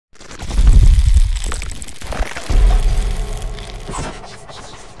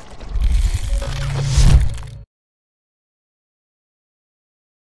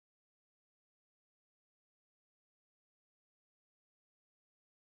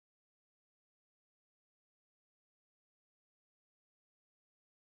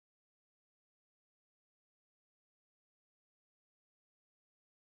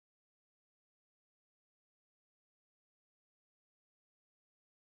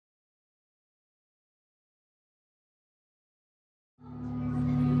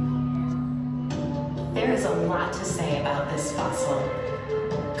There is a lot to say about this fossil.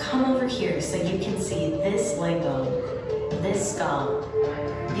 Come over here so you can see this leg bone, this skull,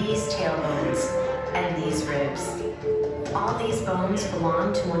 these tailbones, and these ribs. All these bones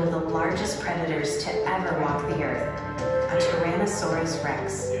belong to one of the largest predators to ever walk the earth, a Tyrannosaurus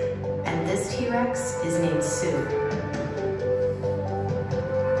rex. And this T-Rex is named Sue.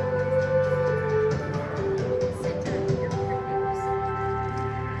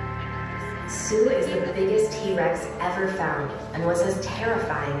 Sue is the biggest T-Rex ever found and was as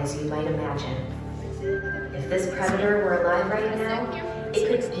terrifying as you might imagine. If this predator were alive right now, it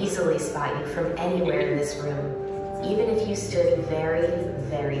could easily spot you from anywhere in this room, even if you stood very,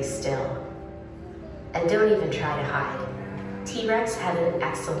 very still. And don't even try to hide. T-Rex had an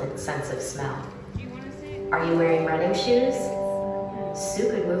excellent sense of smell. Are you wearing running shoes? Sue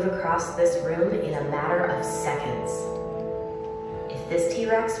could move across this room in a matter of seconds. If this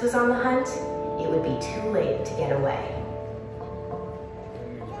T-Rex was on the hunt, it would be too late to get away.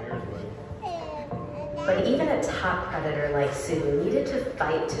 But even a top predator like Sue needed to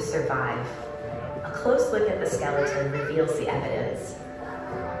fight to survive. A close look at the skeleton reveals the evidence.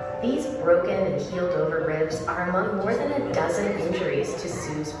 These broken and healed over ribs are among more than a dozen injuries to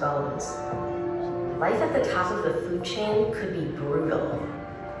Sue's bones. Life at the top of the food chain could be brutal.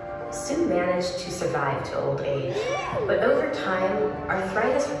 Sue managed to survive to old age, but over time,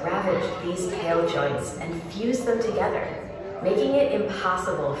 arthritis ravaged these tail joints and fused them together, making it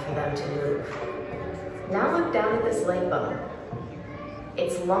impossible for them to move. Now look down at this leg bone.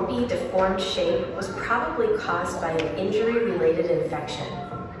 Its lumpy, deformed shape was probably caused by an injury-related infection.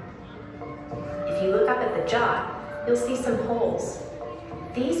 If you look up at the jaw, you'll see some holes.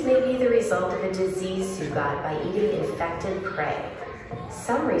 These may be the result of a disease Sue got by eating infected prey.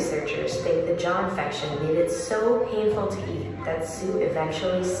 Some researchers think the jaw infection made it so painful to eat that Sue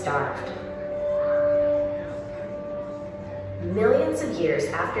eventually starved. Millions of years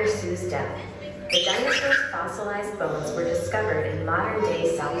after Sue's death, the dinosaur's fossilized bones were discovered in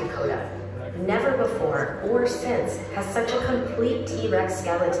modern-day South Dakota. Never before or since has such a complete T-Rex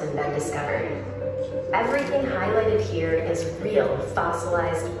skeleton been discovered. Everything highlighted here is real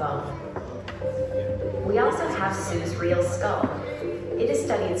fossilized bone. We also have Sue's real skull. It is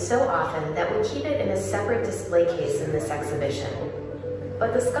studied so often that we keep it in a separate display case in this exhibition.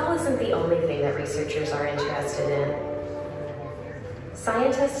 But the skull isn't the only thing that researchers are interested in.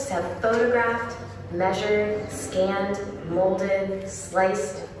 Scientists have photographed, measured, scanned, molded,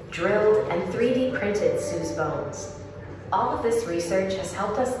 sliced, drilled, and 3D printed Sue's bones. All of this research has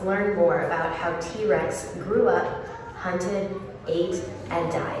helped us learn more about how T-Rex grew up, hunted, ate,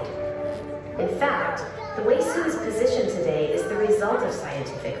 and died. In fact, the way Sue is positioned today is the result of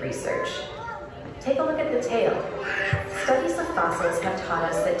scientific research. Take a look at the tail. Studies of fossils have taught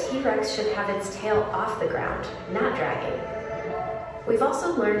us that T-Rex should have its tail off the ground, not dragging. We've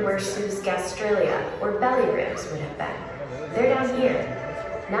also learned where Sue's gastralia, or belly ribs, would have been. They're down here.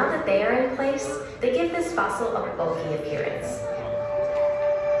 Now that they are in place, they give this fossil a bulky appearance.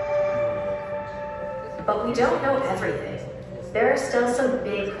 But we don't know everything. There are still some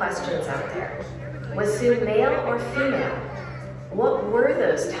big questions out there. Was Sue male or female? What were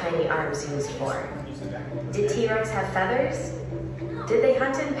those tiny arms used for? Did T-Rex have feathers? Did they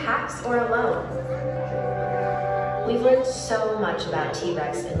hunt in packs or alone? We've learned so much about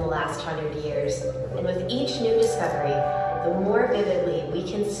T-Rex in the last 100 years, and with each new discovery, the more vividly we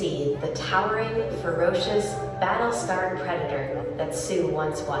can see the towering, ferocious, battle-scarred predator that Sue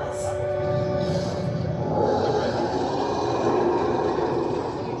once was.